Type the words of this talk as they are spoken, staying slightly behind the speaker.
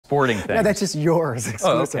sporting thing. No, that's just yours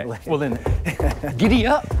exclusively. Oh, okay. Well then, giddy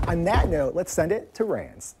up. On that note, let's send it to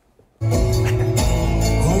Rans.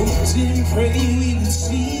 Hoped and prayed we would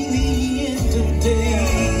see the end of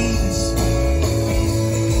days.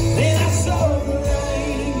 Then I saw the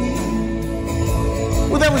rain.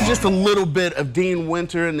 Well, that was just a little bit of Dean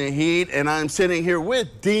Winter and the Heat, and I'm sitting here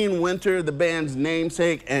with Dean Winter, the band's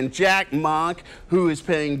namesake, and Jack Mock, who is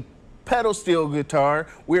playing pedal steel guitar.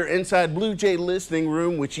 We're inside Blue Jay Listening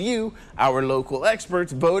Room, which you, our local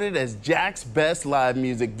experts, voted as Jack's best live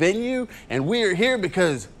music venue, and we are here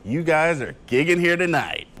because you guys are gigging here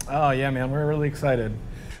tonight. Oh yeah, man, we're really excited.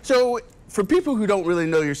 So, for people who don't really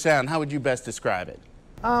know your sound, how would you best describe it?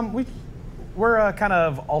 We're a kind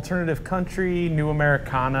of alternative country, new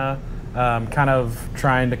Americana, kind of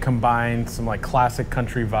trying to combine some like classic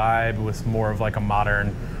country vibe with more of like a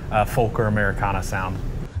modern folk or Americana sound.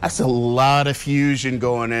 That's a lot of fusion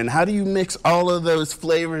going in. How do you mix all of those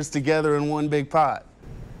flavors together in one big pot?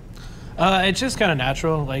 It's just kind of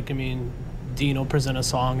natural. Like, I mean, Dean will present a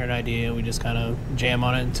song or an idea, and we just kind of jam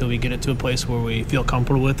on it until we get it to a place where we feel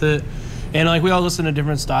comfortable with it. And like, we all listen to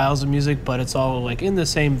different styles of music, but it's all like in the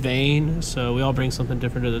same vein. So we all bring something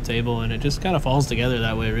different to the table, and it just kind of falls together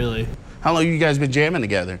that way, really. How long have you guys been jamming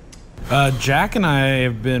together? Jack and I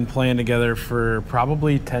have been playing together for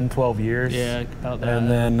probably 10, 12 years. Yeah, about that. And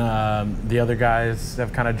then the other guys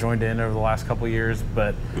have kind of joined in over the last couple of years.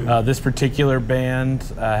 But this particular band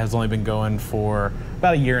has only been going for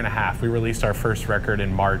about a year and a half. We released our first record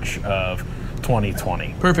in March of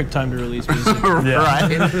 2020. Perfect time to release music. Right.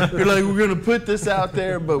 You're like, we're going to put this out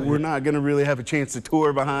there, but we're not going to really have a chance to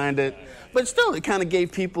tour behind it. But still, it kind of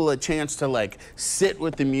gave people a chance to like sit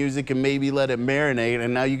with the music and maybe let it marinate,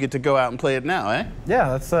 and now you get to go out and play it now, eh?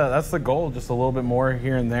 Yeah, that's the goal, just a little bit more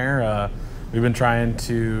here and there. We've been trying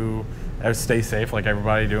to stay safe like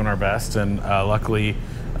everybody, doing our best, and luckily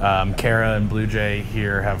Kara and Blue Jay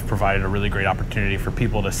here have provided a really great opportunity for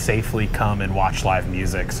people to safely come and watch live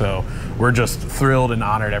music. So we're just thrilled and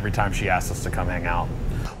honored every time she asks us to come hang out.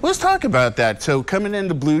 Let's talk about that. So coming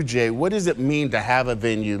into Blue Jay, what does it mean to have a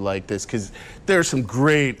venue like this? Because there are some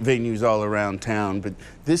great venues all around town, but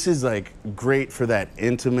this is like great for that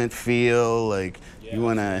intimate feel. Like, you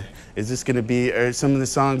wanna, is this gonna be, are some of the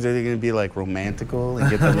songs, are they gonna be like romantical and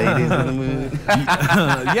get the ladies in the mood?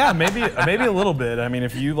 Yeah, maybe a little bit. I mean,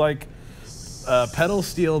 if you like, pedal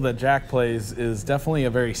steel that Jack plays is definitely a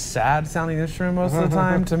very sad sounding instrument most of the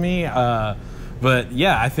time to me. But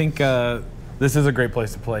yeah, I think this is a great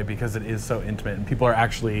place to play because it is so intimate and people are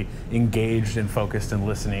actually engaged and focused and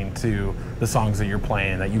listening to the songs that you're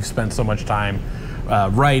playing, that you've spent so much time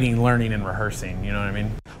writing, learning, and rehearsing, you know what I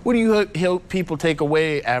mean? What do you hope people take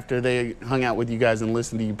away after they hung out with you guys and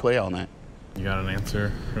listened to you play all night? You got an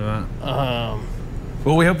answer for that?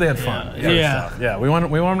 Well, we hope they had fun. Yeah, we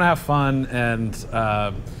want them to have fun and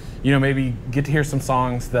you know, maybe get to hear some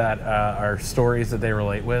songs that are stories that they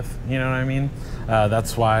relate with. You know what I mean?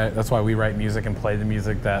 That's why we write music and play the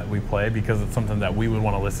music that we play, because it's something that we would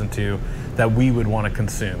want to listen to, that we would want to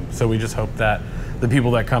consume. So we just hope that the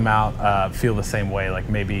people that come out feel the same way. Like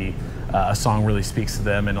maybe a song really speaks to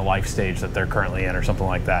them in a life stage that they're currently in or something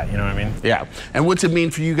like that. You know what I mean? Yeah. And what's it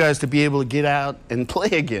mean for you guys to be able to get out and play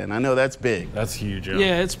again? I know that's big. That's huge.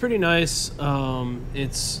 Yeah, it's pretty nice. There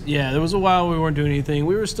was a while we weren't doing anything.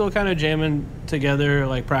 We were still kind of jamming together,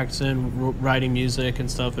 like practicing writing music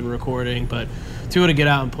and stuff and recording, but to be able to get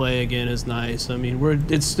out and play again is nice. I mean,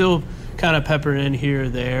 it's still kind of peppered in here or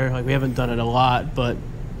there. Like, we haven't done it a lot, but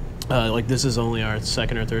like, this is only our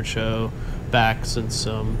second or third show back since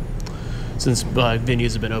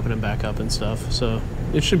venues have been opening back up and stuff. So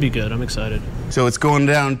it should be good. I'm excited. So it's going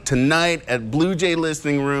down tonight at Blue Jay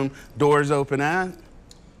Listening Room. Doors open at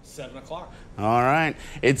 7 o'clock. All right.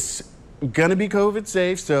 It's gonna be COVID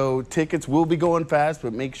safe, so tickets will be going fast,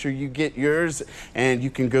 but make sure you get yours, and you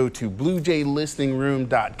can go to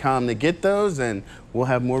bluejaylisteningroom.com to get those, and we'll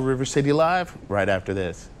have more River City Live right after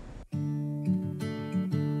this.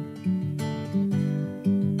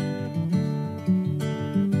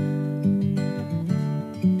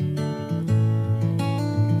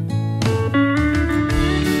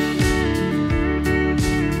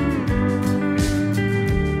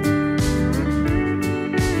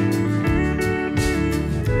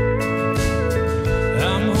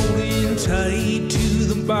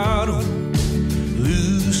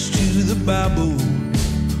 Bible.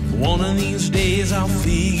 One of these days I'll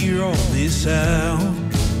figure all this out.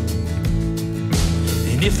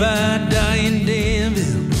 And if I die in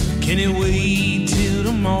Danville, can it wait till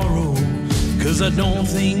tomorrow? 'Cause I don't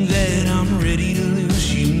think that I'm ready to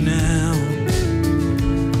lose you now.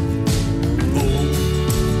 Oh,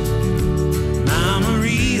 Mama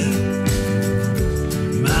Maria,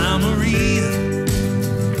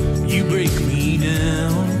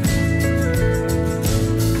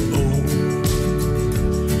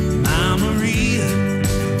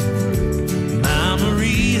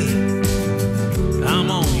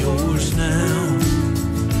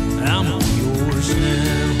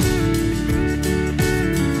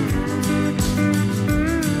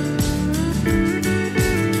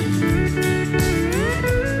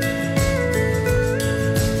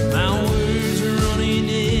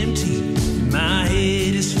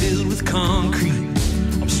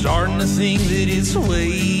 think that it's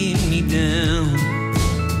weighing me down.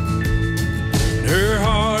 Her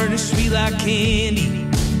heart is sweet like candy,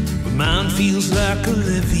 but mine feels like a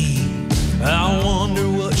levee. I wonder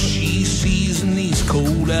what she sees in these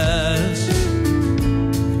cold eyes.